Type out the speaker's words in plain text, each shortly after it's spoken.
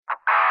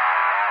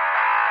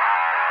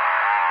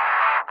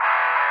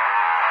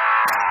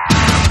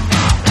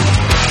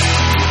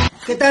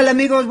¿Qué tal,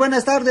 amigos?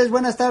 Buenas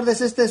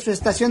tardes. Esta es su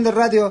estación de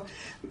radio,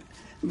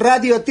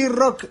 Radio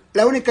T-Rock,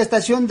 la única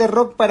estación de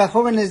rock para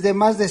jóvenes de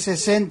más de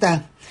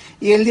 60.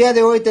 Y el día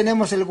de hoy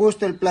tenemos el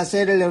gusto, el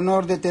placer, el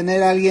honor de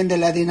tener a alguien de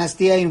la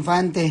dinastía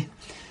Infante,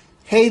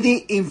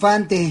 Heidi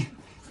Infante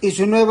y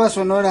su nueva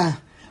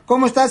sonora.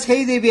 ¿Cómo estás,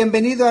 Heidi?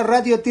 Bienvenido a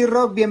Radio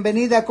T-Rock,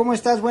 bienvenida. ¿Cómo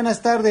estás?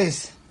 Buenas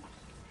tardes.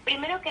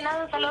 Primero que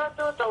nada, un saludo a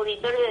todo tu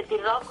auditorio de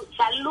T-Rock,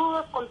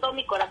 saludos con todo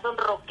mi corazón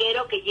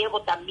rockero que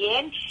llevo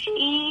también,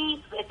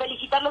 y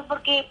felicitarlos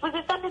porque pues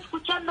están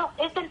escuchando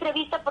esta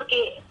entrevista,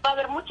 porque va a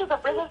haber muchas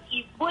sorpresas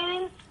y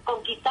pueden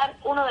conquistar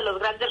uno de los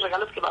grandes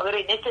regalos que va a haber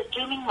en este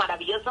streaming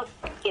maravilloso,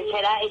 que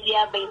será el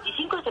día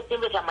 25 de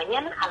septiembre de la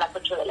mañana a las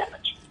 8 de la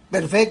noche.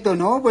 Perfecto,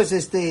 ¿no?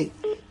 Pues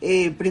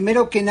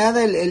primero que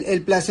nada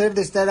el placer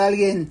de estar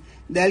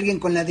de alguien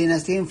con la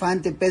dinastía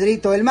Infante,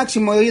 Pedrito, el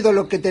máximo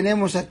ídolo que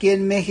tenemos aquí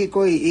en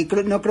México y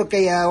no creo que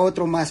haya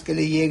otro más que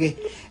le llegue.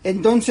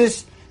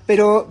 Entonces,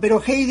 pero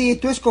Heidi,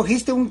 tú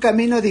escogiste un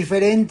camino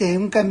diferente,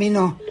 un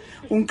camino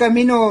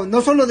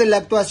no solo de la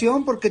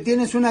actuación, porque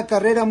tienes una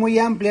carrera muy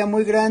amplia,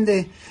 muy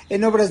grande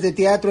en obras de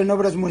teatro, en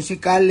obras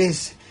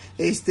musicales,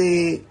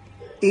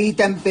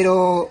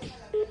 pero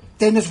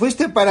te nos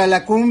fuiste para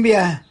la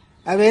cumbia.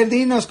 A ver,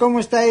 dinos cómo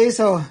está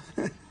eso.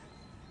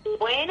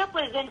 Bueno,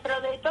 pues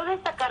dentro de toda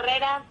esta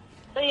carrera,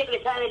 soy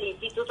egresada del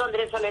Instituto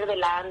Andrés Soler de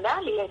la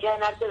ANDA, licenciada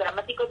en Arte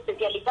Dramático,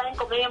 especializada en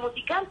comedia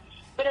musical,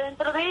 pero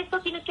dentro de esto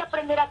tienes que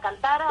aprender a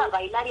cantar, a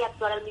bailar y a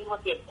actuar al mismo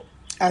tiempo.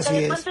 Así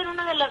es. Después, en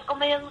una de las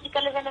comedias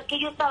musicales en las que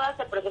yo estaba,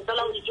 se presentó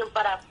la audición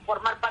para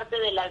formar parte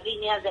de las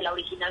líneas de la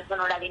original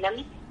Sonora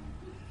Dinamita.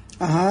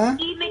 Ajá.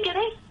 Y me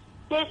quedé.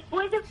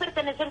 Después de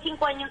pertenecer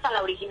 5 años a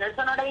la original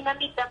Sonora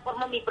Dinamita,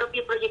 formo mi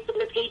propio proyecto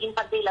que es Heidi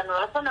Infante y la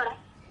Nueva Sonora.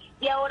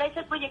 Y ahora es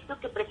el proyecto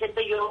que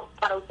presento yo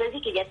para ustedes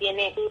y que ya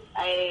tiene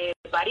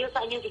varios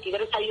años y que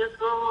gracias a Dios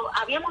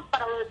no habíamos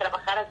parado de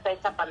trabajar hasta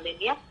esta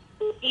pandemia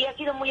y ha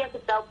sido muy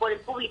aceptado por el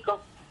público.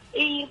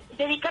 Y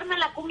dedicarme a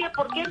la cumbia,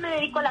 ¿por qué me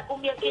dedico a la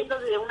cumbia siendo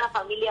de una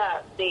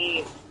familia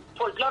de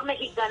folclore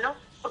mexicano?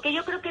 Porque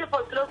yo creo que el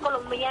folclore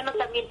colombiano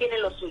también tiene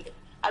lo suyo.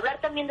 Hablar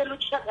también de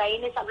Lucho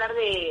Argaín es hablar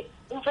de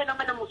un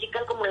fenómeno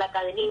musical como la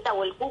cadenita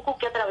o el cucu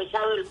que ha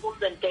atravesado el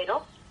mundo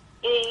entero.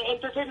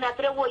 Entonces me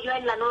atrevo yo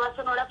en la Nueva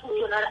Sonora a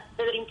fusionar a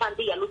Pedro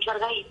Infante y a Lucho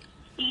Argaín,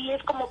 y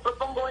es como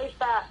propongo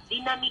esta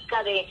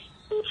dinámica de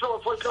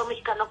folclore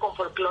mexicano con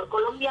folclore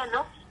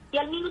colombiano, y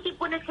al mismo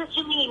tiempo en este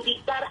streaming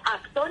invitar a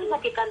actores a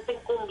que canten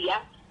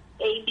cumbia,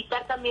 e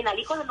invitar también al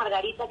hijo de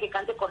Margarita que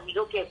cante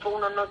conmigo, que fue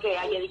un honor que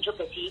haya dicho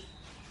que sí,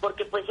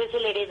 porque pues es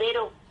el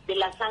heredero de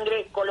la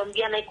sangre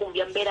colombiana y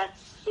cumbiambera,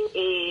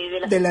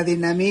 de la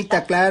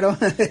dinamita, claro.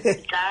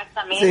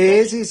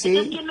 Exactamente. Sí.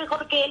 Entonces, ¿quién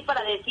mejor que él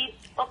para decir,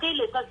 ok,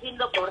 le está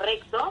haciendo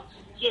correcto,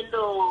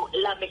 siendo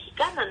la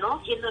mexicana,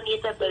 ¿no? Siendo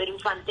nieta de Pedro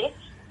Infante.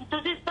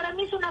 Entonces, para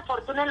mí es una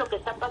fortuna lo que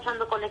está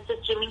pasando con este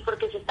streaming,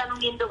 porque se están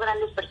uniendo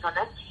grandes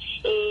personas.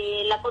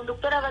 La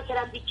conductora va a ser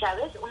Andy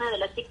Chávez, una de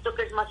las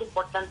TikTokers más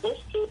importantes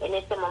en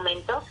este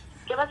momento,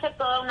 que va a ser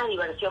toda una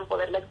diversión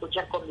poderla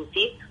escuchar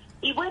conducir.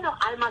 Y bueno,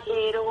 Alma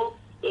Cero,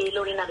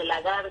 Lorena de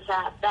la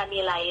Garza,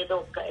 Daniela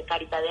Edo,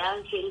 Carita de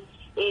Ángel,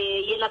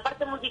 y en la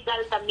parte musical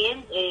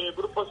también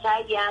Grupo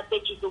Saya,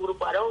 Techi su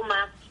Grupo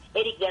Aroma,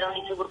 Eric Verón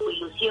y su Grupo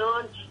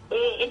Ilusión.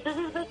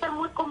 Entonces va a estar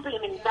muy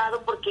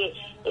complementado porque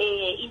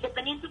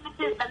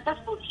independientemente de tantas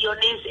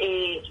fusiones,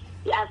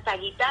 hasta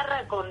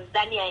guitarra con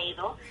Dania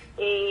Edo,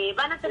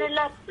 van a tener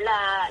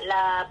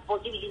la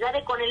posibilidad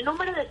de, con el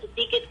número de su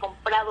ticket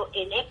comprado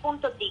en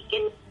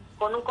e.ticket,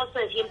 con un costo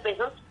de 100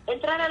 pesos,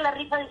 entrar a la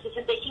rifa de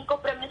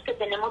 65 premios que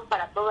tenemos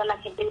para toda la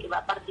gente que va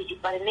a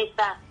participar en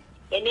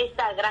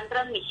esta gran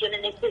transmisión,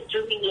 en este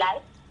streaming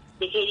live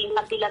de Heidi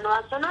Infante y la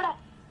Nueva Sonora.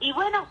 Y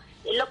bueno,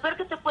 lo peor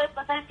que te puede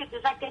pasar es que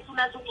te saques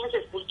unas uñas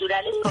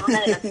esculturales con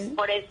una de las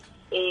mejores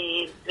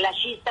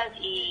lashistas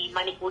y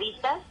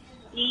manicuristas,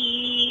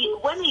 y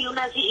bueno,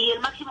 y el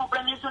máximo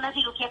premio es una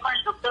cirugía con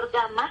el doctor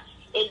Gama,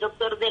 el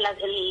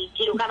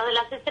cirujano de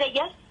las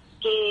estrellas,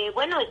 que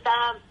bueno,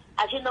 está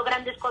haciendo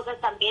grandes cosas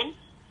también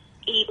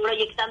y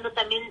proyectando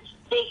también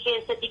DG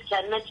Aesthetics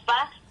and Med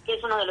Spa, que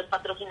es uno de los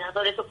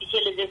patrocinadores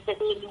oficiales de este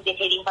streaming de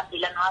Heidi Infante y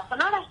la Nueva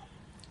Sonora.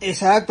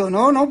 Exacto,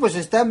 no, pues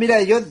está,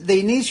 mira, yo de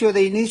inicio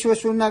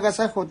es un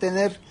agasajo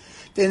tener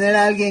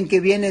a alguien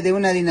que viene de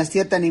una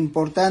dinastía tan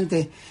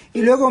importante,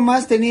 y luego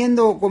más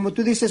teniendo, como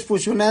tú dices,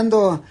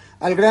 fusionando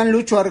al gran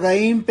Lucho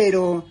Argaín,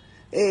 pero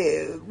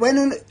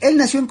bueno, él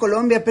nació en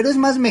Colombia, pero es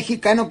más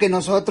mexicano que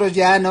nosotros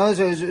ya, ¿no?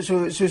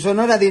 Su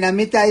Sonora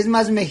Dinamita es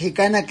más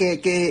mexicana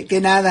que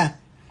nada.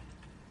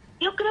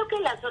 Yo creo que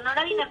la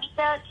Sonora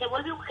Dinamita se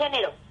vuelve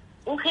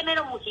un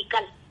género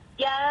musical.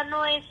 Ya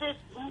no es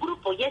un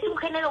grupo, ya es un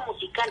género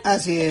musical.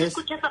 Así es. Tú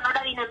escuchas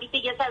Sonora Dinamita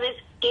y ya sabes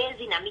qué es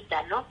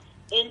dinamita, ¿no?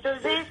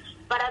 Entonces,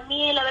 para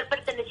mí el haber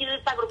pertenecido a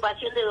esta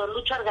agrupación de don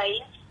Lucho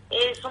Argaín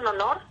es un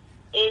honor,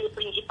 es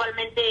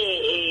principalmente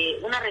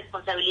una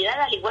responsabilidad,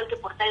 al igual que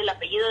portar el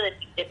apellido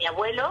de mi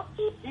abuelo.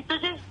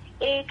 Entonces,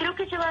 creo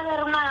que se va a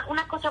dar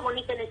una cosa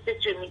bonita en este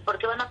streaming,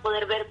 porque van a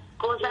poder ver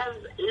cosas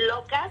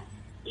locas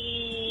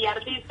y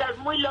artistas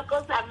muy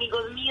locos,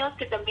 amigos míos,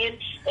 que también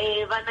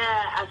van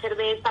a hacer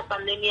de esta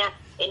pandemia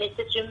en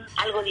este stream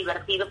algo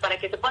divertido para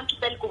que se puedan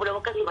quitar el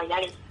cubrebocas y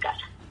bailar en su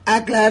casa.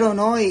 Ah, claro,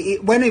 ¿no? Y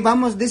bueno, y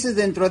vamos, dices,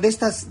 dentro de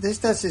estas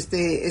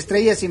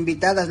estrellas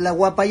invitadas, la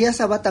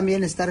Guapayasa va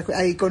también a estar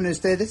ahí con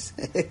ustedes.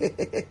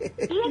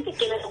 Fíjate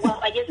que la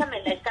Guapayasa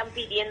me la están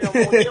pidiendo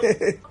mucho.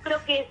 Yo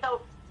creo que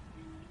eso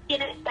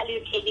tiene que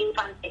salir el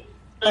Infante,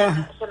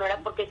 Sonora,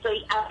 porque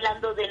estoy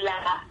hablando de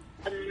la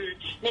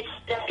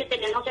necesidad que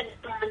tenemos en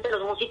este momento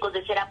los músicos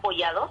de ser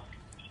apoyados.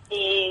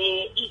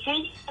 Y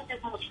Heidi Infante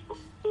es músico,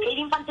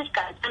 Heidi Infante es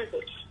cantante.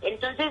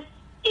 Entonces,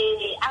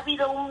 ha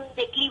habido un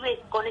declive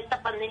con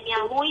esta pandemia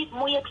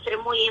muy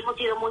extremo y hemos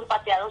sido muy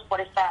pateados por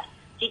esta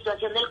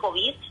situación del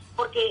COVID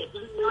porque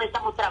no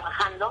estamos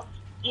trabajando,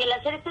 y el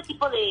hacer este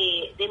tipo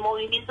de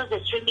movimientos de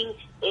streaming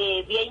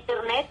vía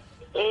internet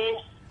es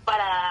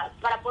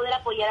para poder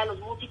apoyar a los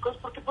músicos,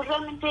 porque pues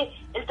realmente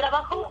el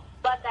trabajo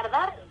va a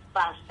tardar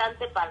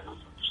bastante para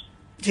nosotros.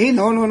 Sí,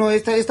 no,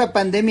 esta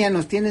pandemia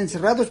nos tiene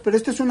encerrados, pero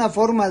esto es una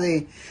forma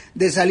de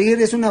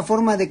salir, es una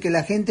forma de que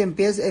la gente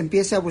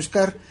empiece a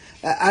buscar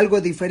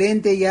algo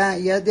diferente.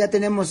 Ya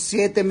tenemos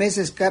 7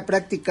 meses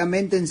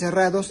prácticamente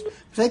encerrados,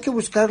 pues hay que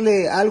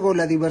buscarle algo,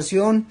 la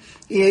diversión,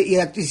 y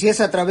si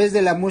es a través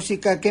de la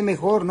música, qué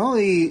mejor, ¿no?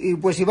 Y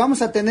pues si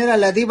vamos a tener a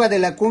la diva de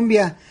la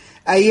cumbia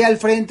ahí al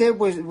frente,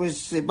 pues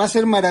va a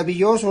ser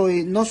maravilloso,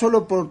 y no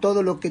solo por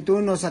todo lo que tú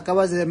nos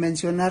acabas de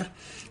mencionar,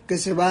 que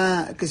se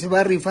va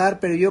a rifar,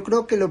 pero yo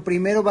creo que lo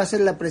primero va a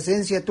ser la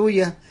presencia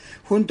tuya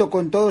junto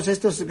con todos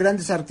estos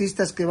grandes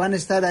artistas que van a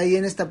estar ahí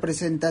en esta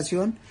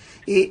presentación,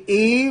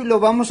 y lo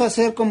vamos a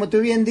hacer, como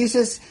tú bien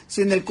dices,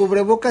 sin el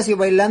cubrebocas y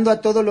bailando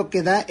a todo lo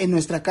que da en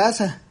nuestra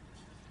casa.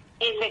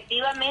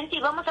 Efectivamente, y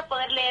vamos a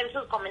poder leer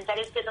sus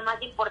comentarios, que es lo más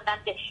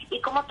importante.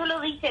 Y como tú lo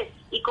dices,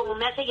 y como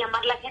me hace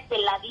llamar la gente,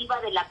 la diva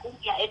de la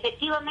cumbia,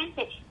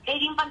 efectivamente,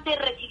 Heidi Infante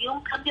recibió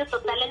un cambio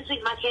total en su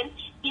imagen,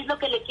 y es lo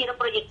que le quiero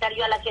proyectar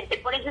yo a la gente.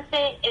 Por eso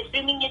este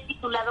streaming es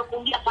titulado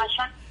Cumbia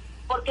Fashion,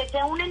 porque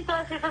se unen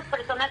todas esas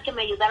personas que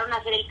me ayudaron a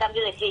hacer el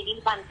cambio de Heidi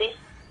Infante,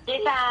 de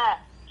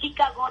esa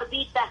chica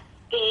gordita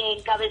que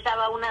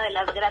encabezaba una de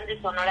las grandes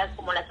sonoras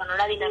como la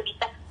Sonora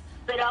Dinamita,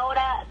 pero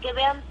ahora que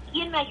vean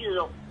quién me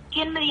ayudó,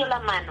 quién me dio la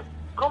mano,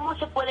 cómo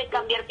se puede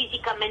cambiar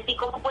físicamente y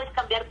cómo puedes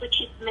cambiar tu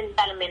chip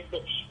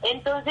mentalmente.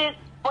 Entonces,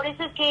 por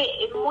eso es que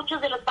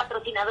muchos de los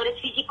patrocinadores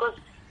físicos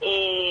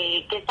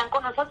que están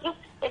con nosotros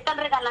están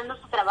regalando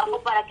su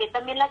trabajo para que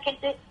también la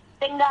gente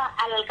tenga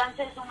al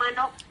alcance de su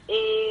mano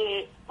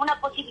una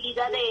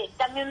posibilidad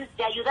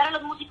de ayudar a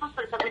los músicos,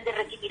 pero también de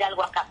recibir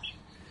algo a cambio.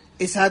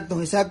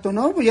 Exacto,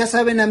 ¿no? Pues ya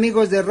saben,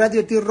 amigos de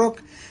Radio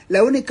T-Rock,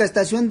 la única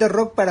estación de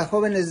rock para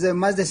jóvenes de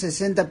más de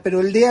 60, pero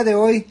el día de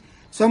hoy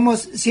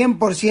somos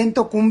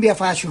 100% Cumbia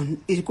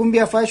Fashion, y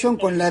Cumbia Fashion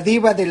con la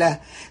diva de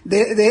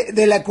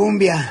la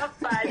cumbia.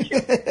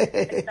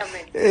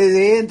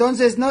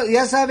 Entonces, no,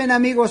 ya saben,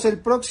 amigos,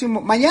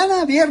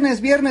 mañana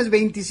viernes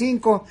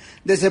 25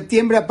 de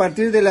septiembre a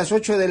partir de las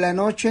 8 de la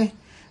noche,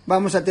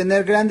 vamos a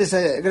tener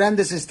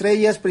grandes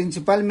estrellas,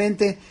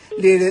 principalmente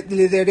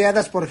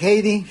lideradas por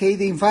Heidi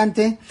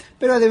Infante,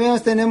 pero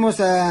además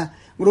tenemos a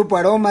Grupo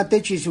Aroma,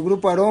 Techi y su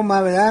Grupo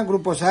Aroma, ¿verdad?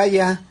 Grupo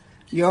Saya,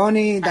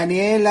 Johnny,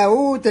 Daniela,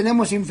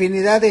 tenemos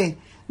infinidad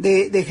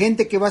de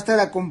gente que va a estar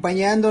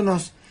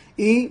acompañándonos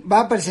y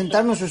va a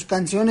presentarnos sus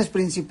canciones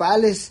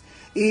principales,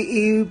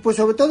 y pues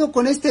sobre todo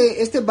con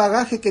este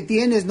bagaje que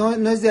tienes,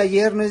 no es de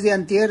ayer, no es de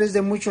antier, es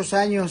de muchos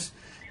años.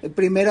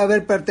 Primero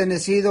haber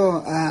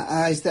pertenecido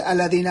a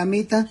la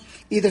Dinamita,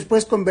 y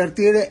después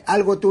convertir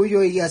algo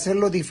tuyo y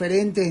hacerlo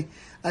diferente,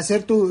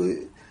 hacer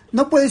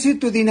no puedes decir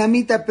tu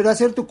Dinamita, pero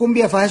hacer tu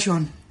Cumbia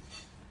Fashion.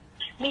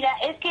 Mira,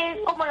 es que es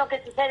como lo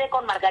que sucede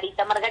con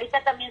Margarita.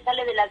 Margarita también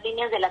sale de las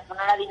líneas de la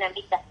Sonora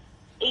Dinamita,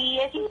 y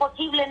es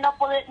imposible no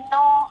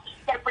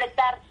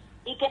interpretar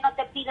y que no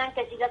te pidan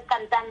que sigas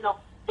cantando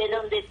de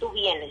donde tú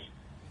vienes.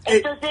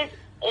 Entonces,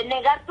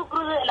 negar tu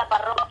crudo de la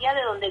parroquia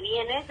de donde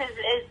vienes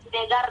es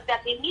negarte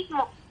a ti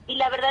mismo, y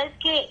la verdad es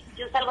que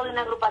yo salgo de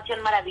una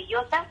agrupación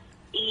maravillosa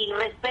y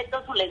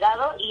respeto su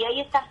legado, y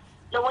ahí está,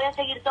 lo voy a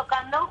seguir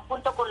tocando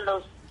junto con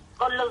los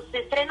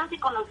estrenos y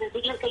con los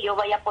sencillos que yo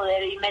vaya a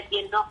poder ir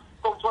metiendo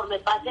conforme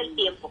pase el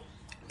tiempo.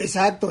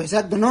 Exacto,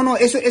 no,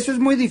 eso es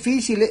muy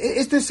difícil.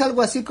 Esto es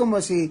algo así como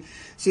si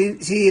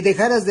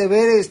dejaras de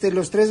ver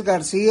los Tres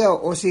García,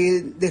 o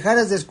si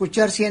dejaras de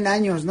escuchar 100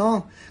 años,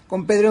 ¿no?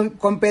 Con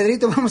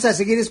Pedrito vamos a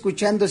seguir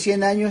escuchando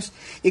 100 años,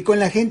 y con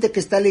la gente que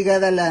está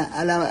ligada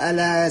a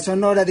la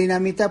Sonora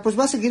Dinamita, pues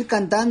va a seguir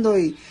cantando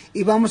y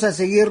vamos a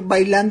seguir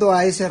bailando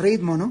a ese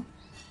ritmo, ¿no?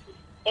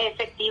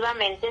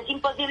 Efectivamente, es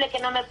imposible que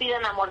no me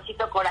pidan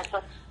amorcito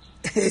corazón.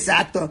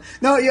 Exacto.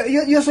 No,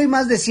 yo soy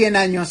más de 100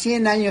 años,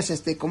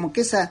 como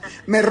que esa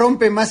me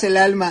rompe más el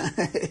alma.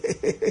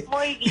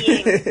 Muy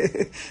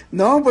bien.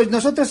 No, pues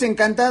nosotros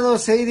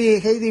encantados,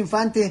 Heidi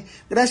Infante,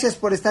 gracias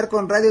por estar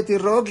con Radio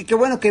T-Rock, y qué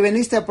bueno que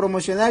viniste a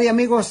promocionar. Y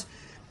amigos,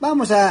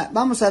 vamos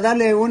a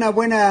darle una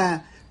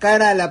buena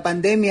cara a la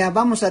pandemia,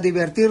 vamos a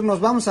divertirnos,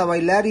 vamos a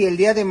bailar, y el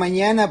día de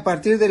mañana a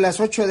partir de las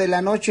 8 de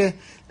la noche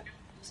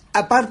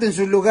aparten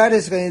sus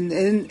lugares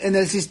en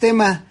el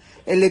sistema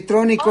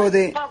electrónico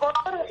de... Por favor,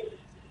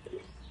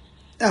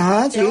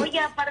 Ajá, sí. hoy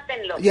ya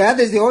apártenlo. Ya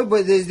desde hoy,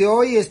 pues desde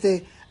hoy,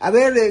 a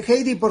ver,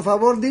 Heidi, por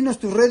favor, dinos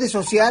tus redes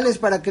sociales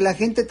para que la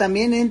gente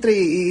también entre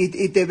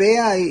y te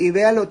vea y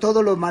vea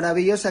todo lo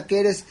maravillosa que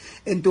eres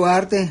en tu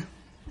arte.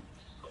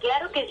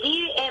 Claro que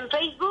sí, en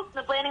Facebook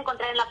me pueden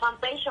encontrar en la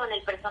fanpage o en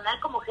el personal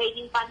como Heidi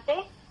Infante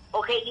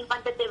o Heidi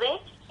Infante TV,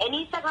 en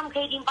Instagram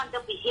Heidi Infante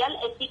Oficial,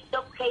 en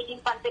TikTok Heidi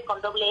Infante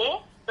con doble E,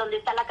 donde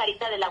está la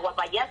carita de la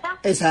guapayasa.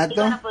 Exacto. Y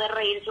van a poder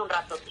reírse un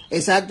rato.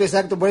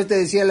 Exacto, por eso te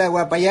decía la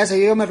guapayasa,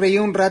 yo me reí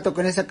un rato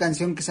con esa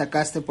canción que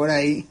sacaste por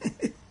ahí.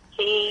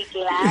 Sí,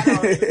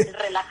 claro,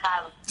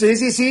 relajado.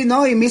 Sí,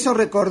 no, y me hizo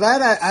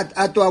recordar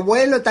a tu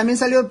abuelo, también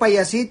salió el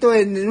payasito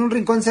en un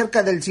rincón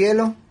cerca del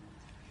cielo.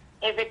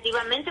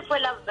 Efectivamente fue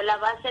la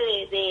base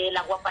de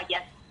la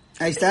guapayasa.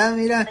 Ahí está,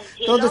 mira,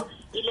 todos...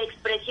 Y la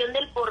expresión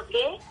del por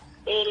qué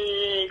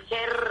el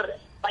ser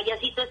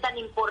payasito es tan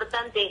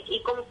importante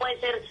y cómo puede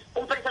ser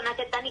un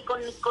personaje tan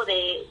icónico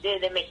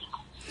de México.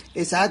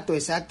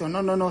 Exacto,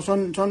 no,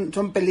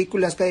 son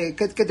películas, ¿qué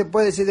te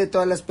puedo decir de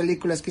todas las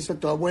películas que hizo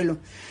tu abuelo?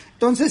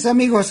 Entonces,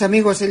 amigos,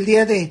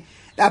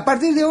 a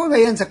partir de hoy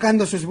vayan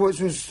sacando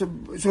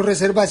su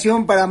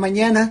reservación para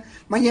mañana.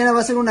 Mañana va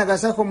a ser un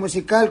agasajo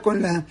musical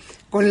con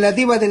la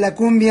diva de la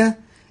cumbia,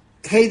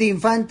 Heidi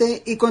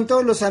Infante, y con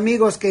todos los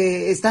amigos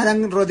que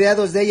estarán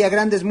rodeados de ella,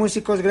 grandes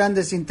músicos,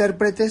 grandes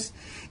intérpretes,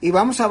 y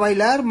vamos a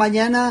bailar.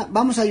 Mañana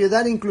vamos a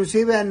ayudar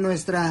inclusive a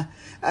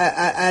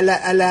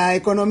la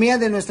economía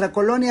de nuestra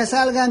colonia.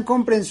 Salgan,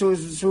 compren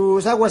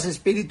sus aguas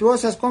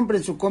espirituosas,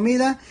 compren su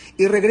comida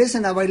y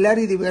regresen a bailar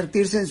y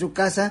divertirse en su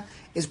casa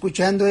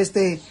escuchando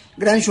este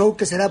gran show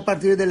que será a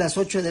partir de las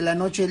 8 de la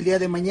noche el día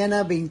de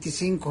mañana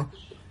 25.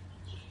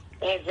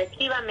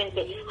 Efectivamente,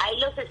 ahí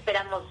los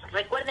esperamos.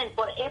 Recuerden,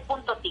 por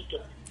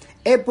e.ticket.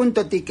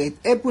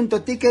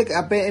 E.ticket,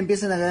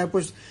 empiezan a ganar.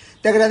 Pues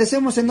te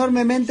agradecemos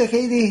enormemente,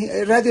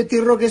 Heidi. Radio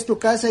T-Rock es tu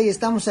casa y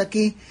estamos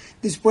aquí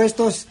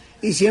dispuestos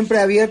y siempre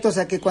abiertos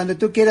a que cuando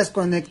tú quieras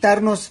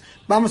conectarnos,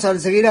 vamos a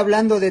seguir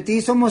hablando de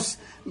ti. Somos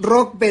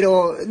rock,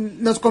 pero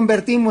nos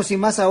convertimos, y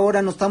más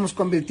ahora nos estamos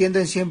convirtiendo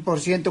en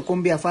 100%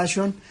 cumbia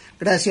fashion,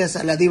 gracias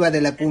a la diva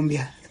de la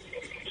cumbia.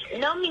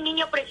 No, mi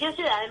niño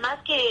precioso, y además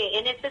que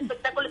en este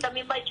espectáculo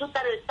también va a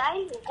chutar el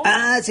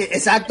style. Sí,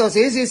 exacto,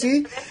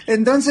 sí.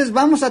 Entonces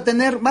vamos a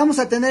tener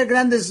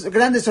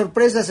grandes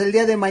sorpresas el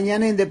día de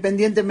mañana,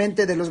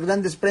 independientemente de los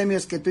grandes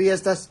premios que tú ya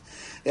estás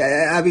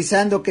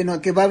avisando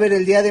que va a haber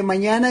el día de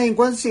mañana.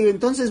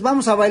 Entonces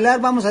vamos a bailar,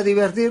 vamos a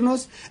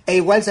divertirnos, e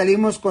igual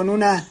salimos con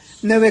una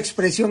nueva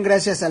expresión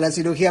gracias a la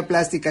cirugía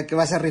plástica que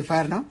vas a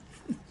rifar, ¿no?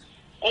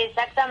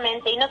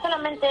 Exactamente, y no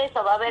solamente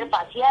eso, va a haber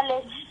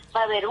faciales, va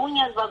a haber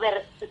uñas, va a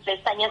haber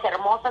pestañas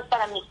hermosas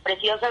para mis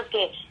preciosas,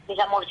 mis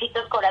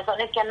amorcitos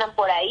corazones que andan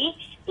por ahí,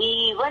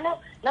 y bueno,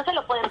 no se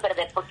lo pueden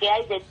perder porque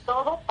hay de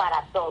todo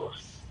para todos.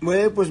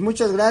 Bueno, pues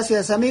muchas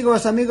gracias,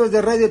 amigos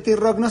de Radio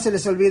T-Rock. No se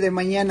les olvide,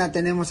 mañana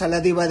tenemos a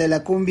la diva de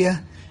la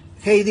cumbia,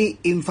 Heidi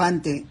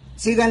Infante.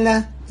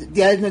 Síganla,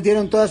 ya nos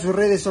dieron todas sus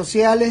redes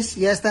sociales,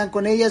 ya están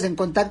con ellas en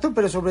contacto,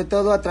 pero sobre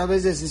todo a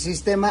través de ese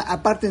sistema.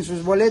 Aparten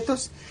sus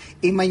boletos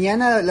y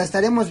mañana la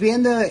estaremos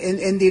viendo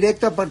en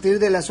directo a partir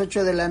de las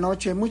 8 de la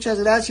noche. Muchas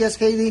gracias,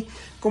 Heidi.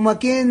 Como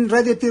aquí en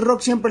Radio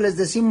T-Rock siempre les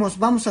decimos,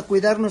 vamos a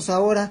cuidarnos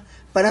ahora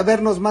para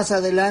vernos más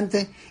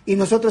adelante, y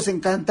nosotros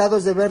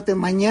encantados de verte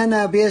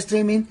mañana vía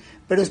streaming,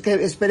 pero es que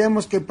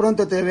esperemos que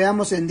pronto te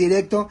veamos en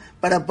directo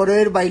para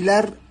poder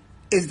bailar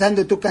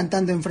estando tú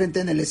cantando enfrente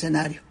en el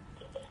escenario.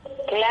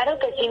 Claro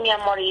que sí, mi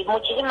amor, y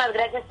muchísimas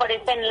gracias por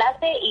este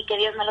enlace y que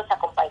Dios me los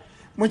acompañe.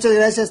 Muchas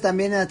gracias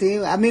también a ti,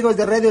 amigos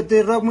de Radio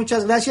T-Rock,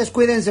 muchas gracias,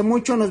 cuídense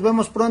mucho, nos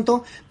vemos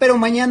pronto, pero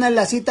mañana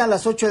la cita a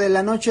las 8 de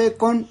la noche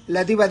con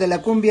la diva de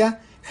la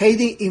cumbia,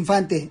 Heidi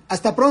Infante.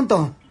 Hasta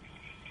pronto.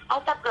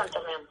 Hasta pronto,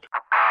 mi amor.